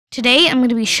Today, I'm going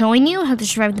to be showing you how to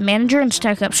survive the manager and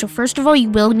stack up. So first of all, you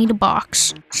will need a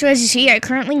box. So as you see, I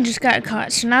currently just got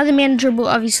caught. So now the manager will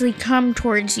obviously come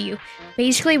towards you.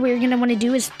 Basically, what you're going to want to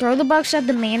do is throw the box at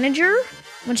the manager.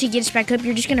 Once he gets back up,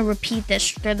 you're just going to repeat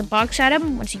this. Throw the box at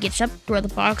him. Once he gets up, throw the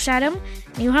box at him.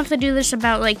 And you'll have to do this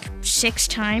about like 6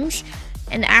 times.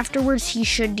 And afterwards, he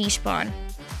should despawn.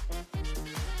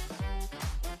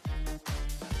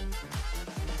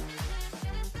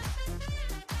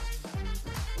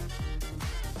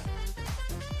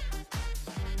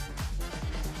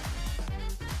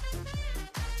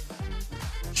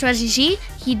 So as you see,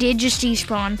 he did just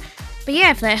despawn. But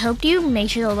yeah, if that helped you, make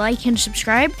sure to like and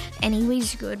subscribe.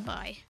 Anyways, goodbye.